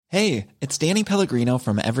Hey, it's Danny Pellegrino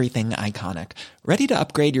from Everything Iconic. Ready to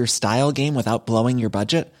upgrade your style game without blowing your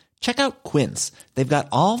budget? Check out Quince. They've got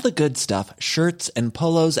all the good stuff, shirts and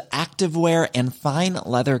polos, activewear, and fine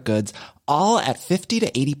leather goods, all at 50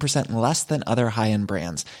 to 80% less than other high-end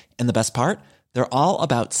brands. And the best part? They're all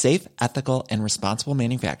about safe, ethical, and responsible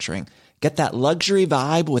manufacturing. Get that luxury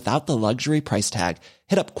vibe without the luxury price tag.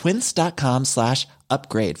 Hit up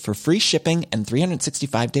quince.com/upgrade for free shipping and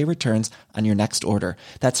 365-day returns on your next order.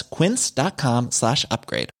 That's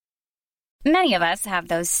quince.com/upgrade. Many of us have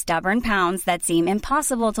those stubborn pounds that seem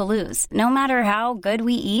impossible to lose, no matter how good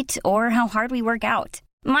we eat or how hard we work out.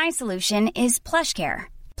 My solution is PlushCare.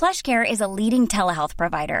 PlushCare is a leading telehealth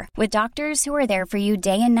provider with doctors who are there for you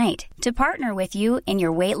day and night to partner with you in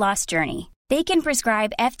your weight loss journey. They can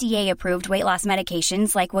prescribe FDA-approved weight loss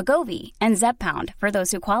medications like Wegovy and Zepbound for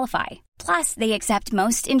those who qualify. Plus, they accept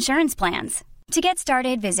most insurance plans. To get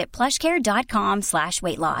started, visit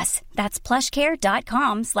plushcare.com/weight loss. That's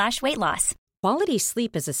plushcare.com/weight loss. Quality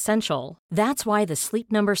sleep is essential. That's why the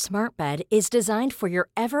Sleep Number Smart Bed is designed for your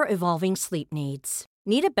ever-evolving sleep needs.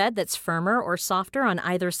 Need a bed that's firmer or softer on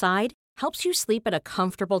either side? Helps you sleep at a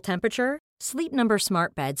comfortable temperature? Sleep Number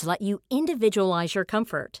Smart Beds let you individualize your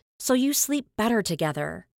comfort, so you sleep better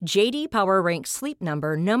together. JD Power ranks Sleep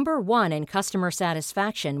Number #1 in customer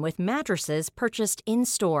satisfaction with mattresses purchased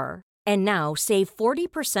in-store. And now, save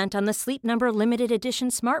 40% on the Sleep Number Limited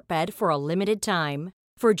Edition Smart Bed for a limited time.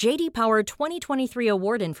 For JD Power 2023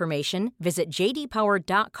 award information, visit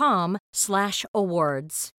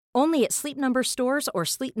jdpower.com/awards. Only at Sleep Number stores or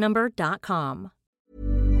sleepnumber.com.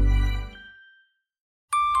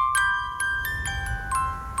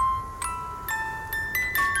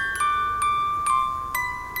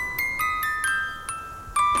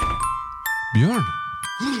 Björn,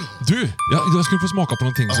 du, jag skulle få smaka på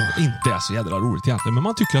någonting som inte är så jävla roligt egentligen. Men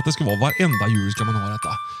man tycker att det ska vara varenda jul ska man ha detta.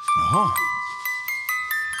 Jaha.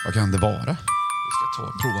 Vad kan det vara? Vi ska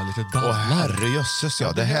prova lite dadlar. Herrejösses,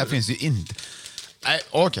 ja. Det här finns ju inte. Nej,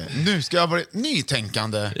 okej. Nu ska jag vara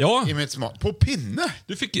nytänkande i mitt smak. På pinne?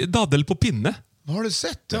 Du fick daddel på pinne. Vad har du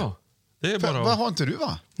sett det? Ja, det är bara... Vad har inte du,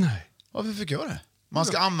 va? Nej. Varför fick jag det? Man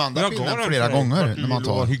ska använda pinnen flera gånger när man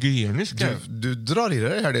tar... Hygienisk. Du drar i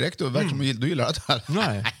det här direkt och verkar som du gillar det här.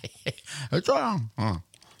 Nej. Jag tror jag.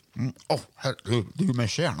 Det är med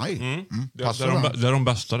kärna i. Det är de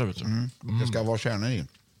bästa, det vet du. Det ska vara kärna i.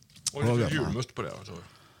 Och det är julmust på det. Alltså.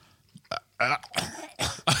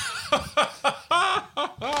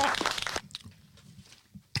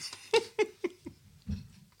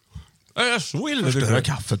 Det är så illa. Förstöra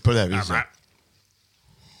kaffet på det viset.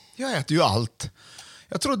 Jag äter ju allt.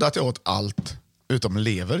 Jag trodde att jag åt allt utom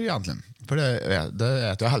lever egentligen. För det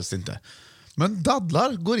äter jag helst inte. Men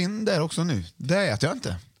dadlar går in där också nu. Det äter jag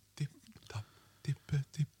inte. Tipp, tapp, tippe,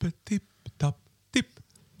 tippe, tipp, tapp, tipp,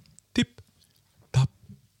 tipp, tapp.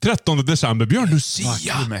 13 december, Björn,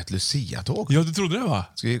 Lucia. Du med ett Lucia-tåg. Ja, du trodde det, va?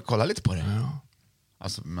 Ska vi kolla lite på det? Ja.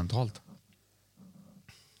 Alltså mentalt.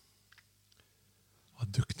 Vad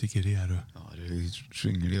duktig är du. Ja, du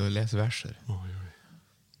sjunger och läser verser.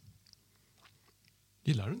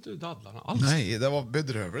 Gillar du inte dadlarna alls? Nej, det var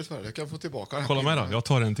bedrövligt för det. Jag kan få tillbaka den. Kolla med då, jag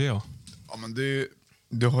tar en till. Ja, men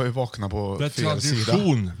du har ju vaknat på fel sida. Det är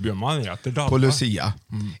tradition, Björn, man äter dadlar. På Lucia.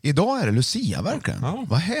 Idag är det Lucia verkligen. Ja.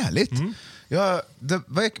 Vad härligt.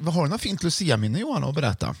 Har du något fint Lucia-minne, Johan, att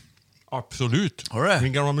berätta? Absolut. Har du?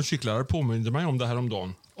 Min gamla musiklärare påminde mig om det här om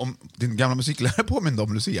dagen. Om din gamla musiklärare påminde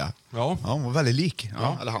om Lucia? Ja. Ja, hon var väldigt lik.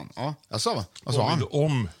 Ja. Eller han. Ja. Vad sa han?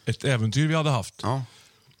 Om ett äventyr vi hade haft. Ja.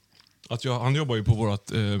 Att han jobbar ju på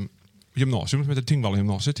vårt gymnasium som heter Tingvalla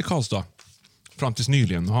gymnasiet i Karlstad. Fram tills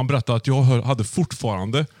nyligen. Och han berättade att jag hade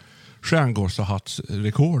fortfarande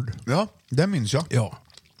stjärngårdshattsrekord. Ja, det minns jag. Ja.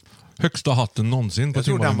 Högsta hatten någonsin på Jag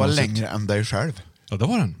tror Tingvalla den var gymnasiet. längre än dig själv. Ja, det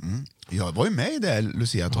var den. Jag var ju med i det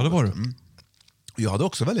Lucia-tåget. Ja, det var du. Jag hade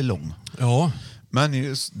också väldigt lång. Ja. Men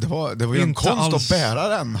det var ju en Inte konst alls. att bära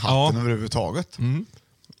den hatten överhuvudtaget.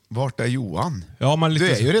 Vart är Johan? Ja, men lite...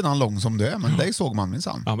 Du är ju redan lång som du är, men dig såg man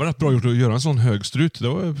minsann. Ja, men rätt bra gjort att göra en sån hög strut. Det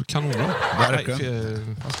var kanonbra.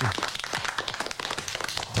 Verkligen.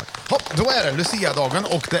 Hopp, då är det Lucia-dagen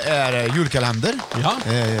och det är julkalender. Ja.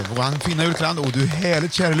 Vår fina julkalender. Och du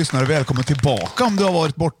härligt kära lyssnare, välkommen tillbaka om du har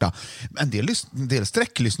varit borta. En del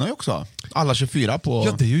sträcklyssnar ju också. Alla 24 på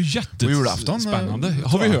Ja, det är ju jättespännande. Spännande.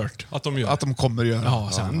 Har vi hört att de gör. Att de kommer göra.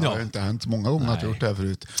 Ja, sen, Det har inte hänt många gånger att jag gjort det här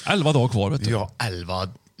förut. 11 dagar kvar, vet du. Ja, 11.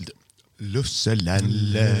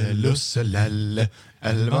 Lusselelle, lusselelle,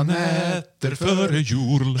 11 nätter före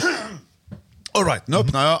jul. All right, nu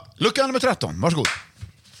öppnar jag lucka nummer 13. Varsågod.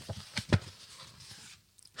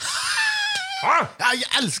 Ja,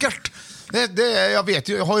 jag älskar det. Jag vet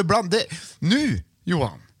ju, jag har ibland det. Nu,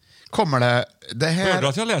 Johan, kommer det här... Hörde du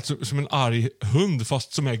att jag lät som en arg hund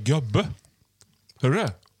fast som är gubbe? Hörde du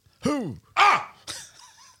det? Who?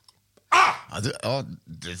 Ja,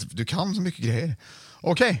 du kan så mycket grejer.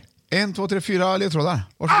 Okej, 1, 2, 3, 4 ledtrådar.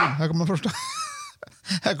 Varsågod, här kommer första.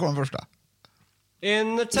 Här kommer första.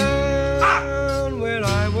 In the town where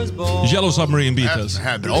I was born. Yellow Submarine Beatles.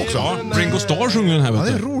 Här bra också. Ja, Ringo Starr sjunger den här. Ja, Vet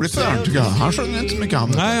det är du. roligt för han tycker jag. Han sjunger inte så mycket.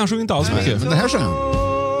 Nej, han sjunger inte alls mycket. Men det här sjunger han.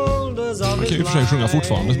 Han kan ju för sig sjunga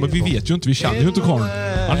fortfarande, men vi vet ju inte, vi känner ju inte karln.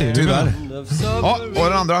 Han lever ju Tyvärr. med. Ja, och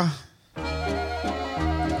den andra.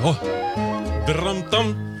 Ja.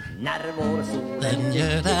 Drömtam. När vår solen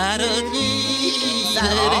gör där och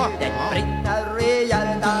gisar, den prickar i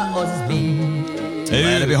hjärta och spir. Det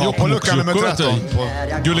är ju vi har på lucka nummer 13.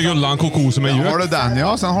 Gullegullan, koko som är Har du gök. den,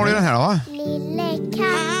 ja. Sen har du den här, va?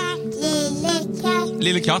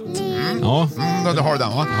 Lille katt. Ja. Då har du den,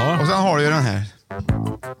 va? Ja. Och sen har du ju den här.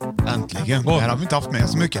 Äntligen. Vad? Det här har vi inte haft med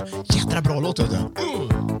så mycket. Jädra bra låt, vet du.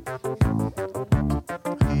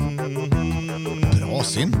 Bra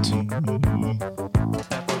synt.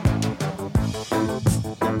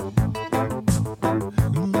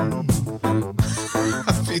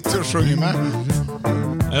 Fitt och sjunger med.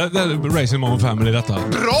 Det är Racing Mom Family detta.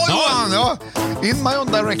 Bra Johan! Ja. In my own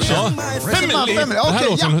direction. Ja. Family. Den här Okej,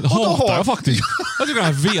 låten och då hatar har- jag faktiskt. Jag tycker den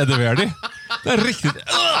är vedervärdig. Det är riktigt...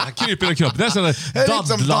 kryper i kroppen. Det är sådär Det är lite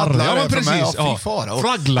som daddlar. Ja, men för mig. precis. Ja, fy fara. Och-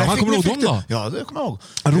 Fragglarna, Nej, kommer du ihåg fick dem det- då? Ja, det kommer jag ihåg.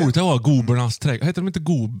 Roligt det var Gobernas trädgård. Heter de inte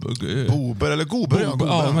Bober eller gober? Ja,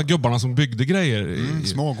 Ja, de här gubbarna som byggde grejer.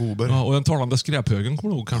 små gober. Ja, och den talande skräphögen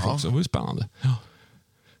kommer du ihåg kanske också. Det var ju spännande. Ja.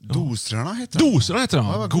 Dostrarna heter de. Doserna heter de.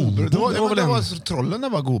 Ja, det var Gober. gober. Det var väl det en... var trollen, det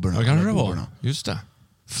var goberna. Ja, kanske det var. Goberna. Just det.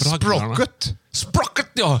 Fragglarna. Sprocket. Sprocket,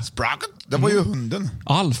 ja. Sprocket. Det var ju hunden.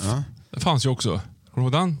 Alf. Det fanns ju också. Kommer du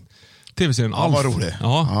ihåg den? TV-serien Han Alf. var rolig.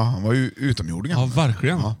 Ja, Han var ju utomjordingen. ja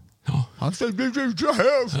verkligen. Ja. Ja. Han ställde sig så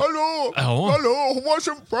här. Hallå! Ja. Hallå! What's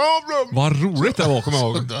the problem? Vad roligt det var, kommer jag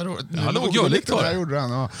ihåg. Det var roligt. Ja, det var Låg gulligt, lite var där, det. gjorde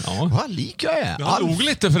han. Ja. Ja. Vad lik jag är. Jag log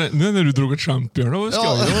lite för det. Nu när du drog ett skämt, Björn. Det var skoj.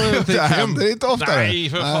 Ja, det händer inte oftare. Nej,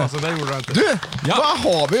 för fan. Så där gjorde jag inte. Du, Ja.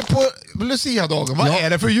 vad har vi på Lucia-dagen? Vad är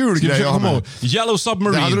det för Ska vi julgrej försöka jag har komma med? ihåg? Yellow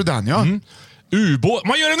Submarine. Det hade du den, ja. Ubåt.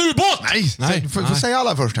 Man gör en ubåt! Nej, får säga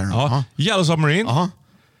alla först här nu. Ja. Yellow Submarine. Aha.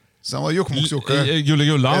 Sen var Jokkmokks-Jocke.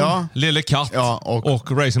 Gullegullan. Ja. Lille Katt. Ja,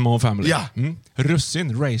 och Racing Mom Family. Ja.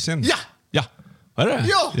 Russin. Racing. Ja. Ja. Vad är det?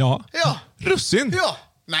 Ja. Ja. Russin. Ja.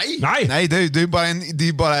 Nej. Nej. Nej, det är bara en... Det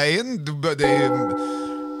är bara en... Det är,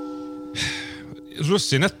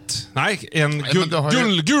 Russinet. Nej, en men du har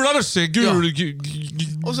ju- gula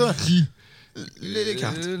russin. och så... Lille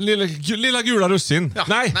katt. Lilla gula russin. Ja,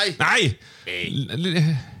 Nej. nej.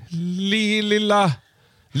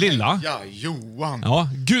 Lilla. Ja, Johan. Ja,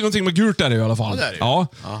 någonting med gult är det i alla fall. Ja, det är det ju. Ja.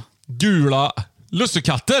 Ja. Gula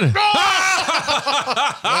lussekatter.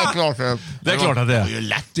 Det är klart Det är klart att det är. Det är ju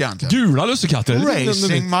lätt egentligen. Gula lussekatter.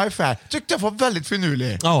 Racing my fat. Tyckte jag var väldigt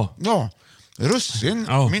finurlig. Ja. Ja. Russin,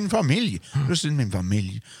 Ja. min familj. Russin, min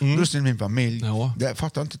familj. Russin, min familj. Ja. Det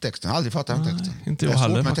fattar inte texten. Aldrig fattat texten. inte det jag är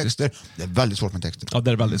heller, svårt med faktiskt. texter. Det är väldigt svårt med texter. Ja,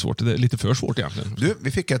 det är väldigt svårt. Det är lite för svårt egentligen. Du,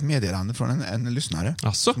 vi fick ett meddelande från en lyssnare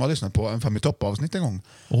Asså? som har lyssnat på en Fem i topp-avsnitt en gång.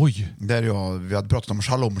 Oj. Där vi hade pratat om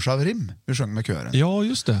Shalom Shavrim. Vi sjöng med kören. Ja,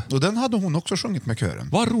 just det. Och den hade hon också sjungit med kören.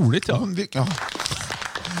 Vad roligt, ja.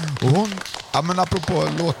 Ja, men apropå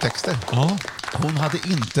låttexter. Ja. Hon hade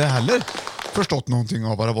inte heller förstått någonting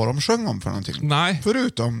av vad det var de sjöng om för någonting. Nej.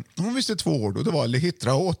 Förutom, hon visste 2 ord och det var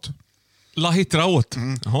Lehitra åt. Lahitra åt.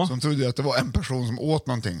 Jaha. Som trodde att det var en person som åt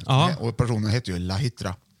någonting. Ja. Och personen hette ju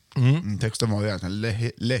Lahitra. Texten var ju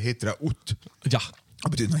egentligen Lehitra åt. Ja. Det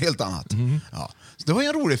betyder något helt annat. Ja. Så det var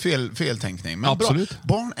en rolig feltänkning. Men Absolut. bra,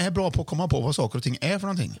 barn är bra på att komma på vad saker och ting är för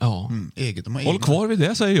någonting. Ja. Eget. De har Håll egna. kvar vid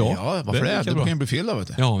det, säger jag. Ja, varför det? är lika Det bra. kan ju bli fel då, vet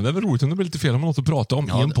du. Ja, det är väl roligt om det blir lite fel om man har något att prata om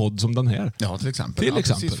i en podd som den här. Ja, till exempel. Till Ja,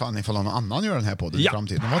 exempel. precis, fan, ifall någon annan gör den här podden i Ja.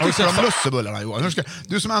 framtiden. Har Vad du tycker du sett om lussebullarna, Johan?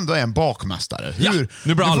 Du som ändå är en bakmästare. Ja, nu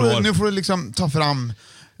blir det allvar. Nu får du liksom ta fram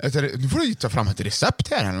ett recept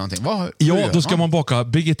här eller någonting. Hur Ja, gör då ska man baka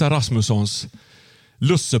Birgitta Rasmussons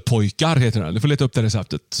lussepojkar, heter den. Du får leta upp det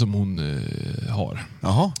receptet som hon har.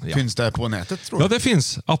 Jaha, Ja. finns det på nätet tror Ja, du? det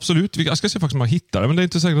finns. Absolut. Jag ska se faktiskt om jag hittar det, men det är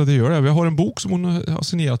inte säkert att det gör det. Jag har en bok som hon har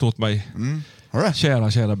signerat åt mig. Har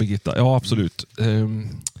du? Kära Birgitta. Ja, absolut.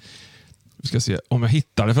 Vi ska se om jag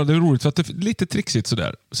hittar det. För det är roligt, för att det är lite trixigt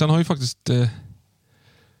sådär. Sen har ju faktiskt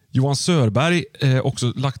Johan Sörberg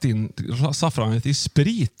också lagt in saffranet i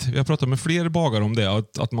sprit. Vi har pratat med fler bagare om det,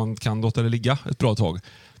 att man kan låta det ligga ett bra tag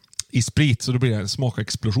i sprit, så då blir det en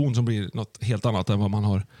smakexplosion som blir något helt annat än vad man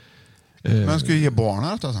har. Men ska ju ge barnen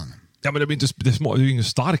detta sen. Ja, men det blir inte det är ju inget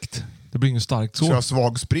starkt. Det blir inget starkt så. Ska jag ha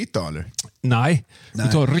svag sprit då eller? Nej. Du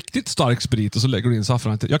tar riktigt stark sprit och så lägger du in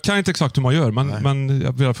saffran. Jag kan inte exakt hur man gör, men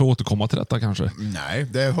jag vill få återkomma till detta kanske. Nej,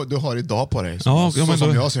 du har idag på dig. Men som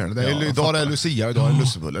då, jag ser det. Idag är det Lucia, idag är det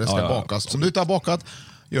lussebulle. Det ska bakas. Om du inte har bakat,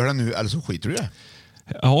 gör det nu eller så skiter du i det.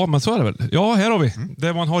 Ja, men så är det väl. Ja, här har vi.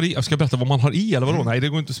 Det man har i. Jag ska berätta vad man har i, eller vadå? Nej, det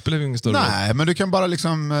går inte att spela ingen större roll. Nej, men du kan bara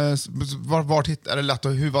liksom... Vart är det lätt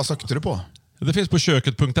att... Vad sökte du på? Det finns på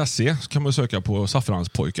köket.se, så kan man söka på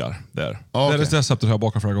saffranspojkar. Där. Okay. Det är det receptet jag har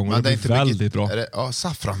bakat flera gånger. Men det är väldigt bra. Är det,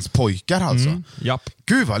 saffranspojkar alltså? Japp.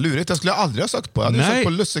 Gud vad lurigt, jag skulle aldrig ha sökt på. Jag hade sökt på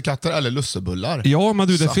lussekatter eller lussebullar. Ja, men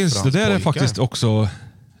du, det finns. Det där är faktiskt också...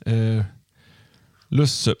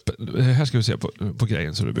 här ska vi se på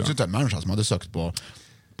grejen. Så det finns inte en människa som hade sökt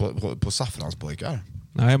på saffranspojkar.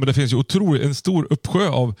 Nej, men det finns ju en stor uppsjö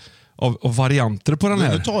av varianter på den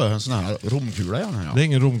här. Nu tar jag en sån här romkula igen. Här, ja. Det är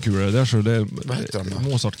ingen romkula, det är vad heter den?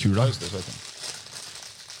 Mozartkula. Just det,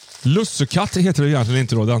 lussekatt heter det egentligen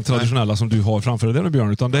inte då, den traditionella som du har framför dig,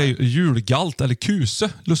 Björn, utan det är julgalt eller kuse,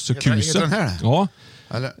 lussekuse. Heter den här? Ja.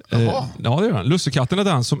 Eller, ja, det är den. Lussekatten är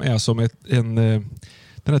den som är som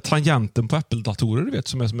den här tangenten på Apple-datorer, du vet,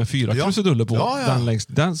 som är som 4 krusiduller på. Ja. Den längst.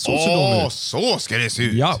 Den så ser de ut. Så ska det se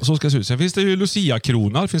ut. Ja, så ska det se ut. Sen finns det ju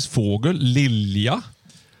Lucia-kronar, det finns fågel, lilja.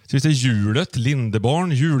 Så finns det hjulet,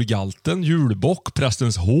 lindebarn, julgalten, julbock,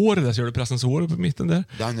 prästens hår. Där ser du prästens hår på mitten där.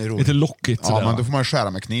 Den är rolig. Lite lockigt. Ja, men då får man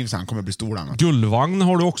skära med kniv, sen kommer det bli stor den. Gullvagn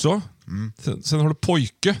har du också. Sen har du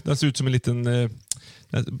pojke. Den ser ut som en liten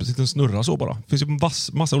snurra så bara. Det finns ju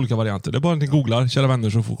massa olika varianter. Det är bara att ni googlar, kära vänner,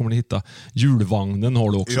 så kommer ni hitta. Julvagnen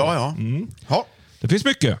har du också. Ja. Ja. Det finns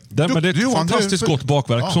mycket. Men det är ett fantastiskt gott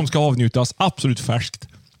bakverk som ska avnjutas absolut färskt.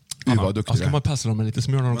 Vad duktig. Ska man passa dem med lite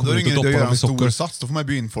smör när de kommer ut och doppa dem i socker. Stor sats, då får man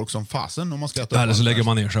bjuda in folk som fasen om man ska äta. Eller så lägger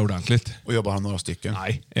man ner sig ordentligt. Och jag bara har några stycken.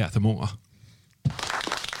 Nej, äter många.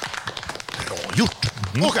 Bra gjort!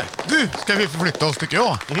 Okej, nu ska vi förflytta oss, tycker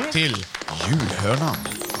jag, till julhörnan.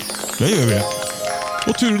 Det gör vi.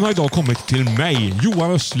 Och turen har idag kommit till mig,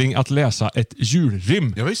 Johan Östling, att läsa ett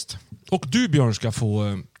julrim. Ja, visst. Och du, Björn, ska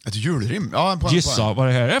få ett julrim. Ja, gissa vad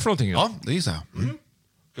det här är för någonting. Ja, det gissar jag.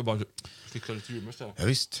 Ska bara fixa lite julmust här. Ja,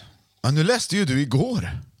 visst. Men nu läste ju du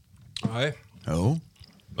igår. Nej. Jo.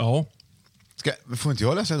 Ja. Får inte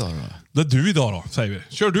jag läsa idag då? Det är du idag då, säger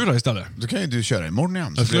vi. Kör du då istället. Då kan ju du köra imorgon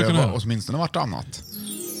igen. Jag skulle kunna. Åtminstone vartannat.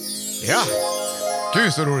 Ja.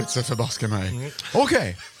 Gud så roligt så förbaskar mig.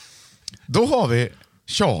 Okej. Då har vi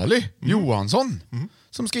Charlie Johansson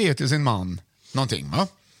som skrev till sin man någonting, va?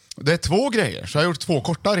 Det är 2 grejer, så jag har gjort 2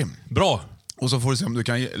 korta rim. Bra. Och så får du se om du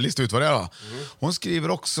kan lista ut vad det är, va? Hon skriver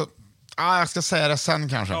också... jag ska säga det sen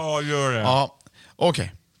kanske. Ja, gör det. Ja,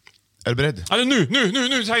 okej. Är du beredd? Alltså nu,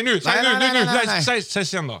 säg nu. Säg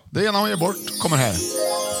sen då. Det ena hon ger bort kommer här.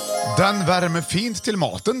 Den värmer fint till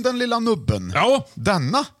maten, den lilla nubben. Ja.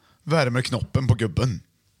 Denna värmer knoppen på gubben.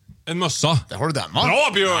 En mössa. Där har du den, va?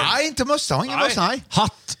 Bra, Björn! Nej, inte mössa. Ingen mössa, nej.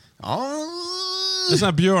 Hatt. Ja. Det är en sån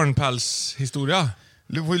här björnpälshistoria.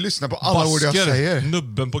 Du får ju lyssna på alla ord jag säger.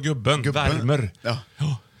 Nubben på gubben. Värmer. Ja.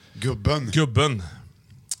 Gubben.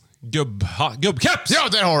 Gubbkeps! Ja,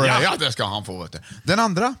 där har du det. Ja, det ska han få, vet du. Den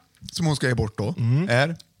andra som hon ska ge bort då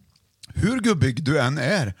är: hur gubbig du än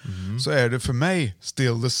är så är det för mig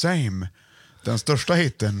still the same. Den största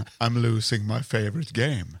hitten, I'm losing my favorite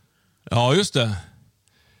game. Ja, just det.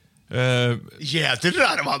 Ja, det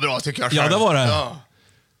där var bra tycker jag själv. Ja, det var det. Ja.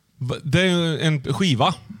 Det är en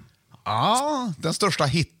skiva. Ja, den största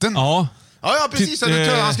hitten. Ja. Ja, precis.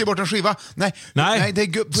 Han skrev bort en skiva. Nej, det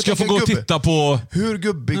är ska jag få gå och titta på... Hur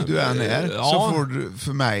gubbig du än är så får du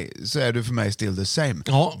så är du för mig still the same.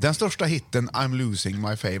 Ja. Den största hitten, I'm losing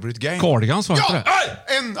my favorite game. Cardigans, var inte det?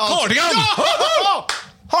 Cardigan!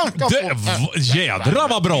 Jädra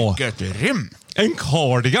vad bra! Rim. En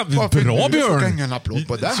cardigan. Bra, Björn. En applåd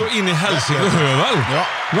på den. Så in i helsike hövel. Ja.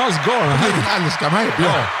 Du är alldeles galen. Han älskar mig.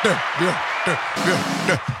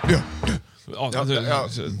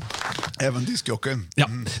 Även diskjocken. Ja.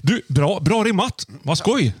 Du, bra rimmat. Vad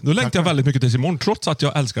skoj. Då längtar jag väldigt mycket till imorgon, trots att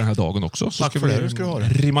jag älskar den här dagen också. Så tack för det. Ska du ha det.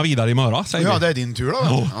 Rimma vidare i Möra, säger vi. Ja, det är din tur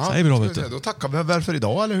då. Ja, säger vi då, vet du. Då tackar vi väl för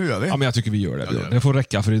idag, eller hur gör vi? Ja, men jag tycker vi gör det. Det får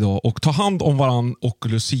räcka för idag. Och ta hand om varann och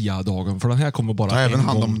Lucia-dagen, för den här kommer bara ta även en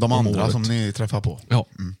hand om gång de andra året. som ni träffar på. Ja.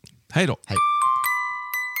 Hej då. Hej.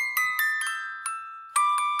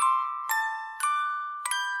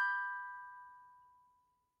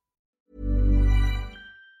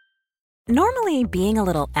 Normally, being a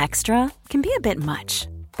little extra can be a bit much,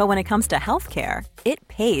 but when it comes to healthcare, it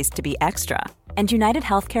pays to be extra. And United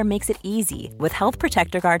Healthcare makes it easy with Health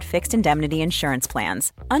Protector Guard fixed indemnity insurance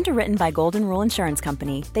plans. Underwritten by Golden Rule Insurance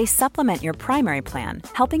Company, they supplement your primary plan,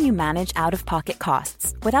 helping you manage out-of-pocket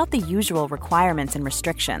costs without the usual requirements and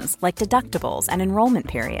restrictions like deductibles and enrollment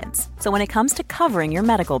periods. So when it comes to covering your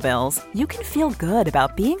medical bills, you can feel good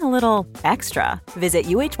about being a little extra. Visit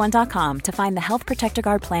uh1.com to find the Health Protector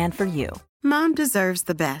Guard plan for you. Mom deserves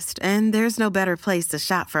the best, and there's no better place to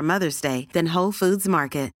shop for Mother's Day than Whole Foods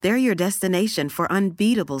Market. They're your destination for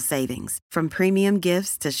unbeatable savings, from premium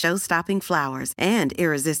gifts to show-stopping flowers and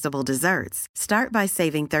irresistible desserts. Start by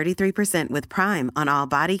saving 33% with Prime on all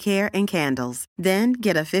body care and candles. Then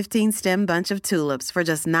get a 15-stem bunch of tulips for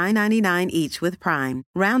just $9.99 each with Prime.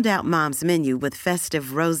 Round out Mom's menu with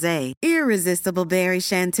festive rosé, irresistible berry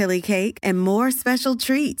chantilly cake, and more special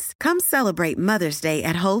treats. Come celebrate Mother's Day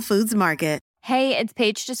at Whole Foods Market. Hey, it's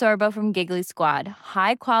Paige DeSorbo from Giggly Squad.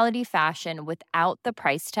 High quality fashion without the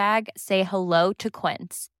price tag. Say hello to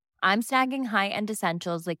Quince. I'm snagging high-end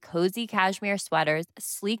essentials like cozy cashmere sweaters,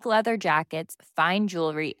 sleek leather jackets, fine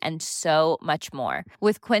jewelry, and so much more.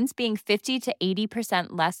 With Quince being 50 to 80%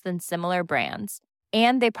 less than similar brands.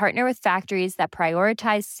 And they partner with factories that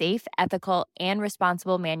prioritize safe, ethical, and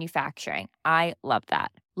responsible manufacturing. I love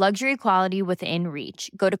that. Luxury quality within reach.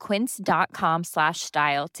 Go to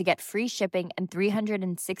quince.com/style to get free shipping and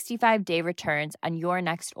 365-day returns on your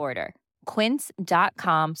next order.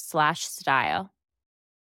 Quince.com/style.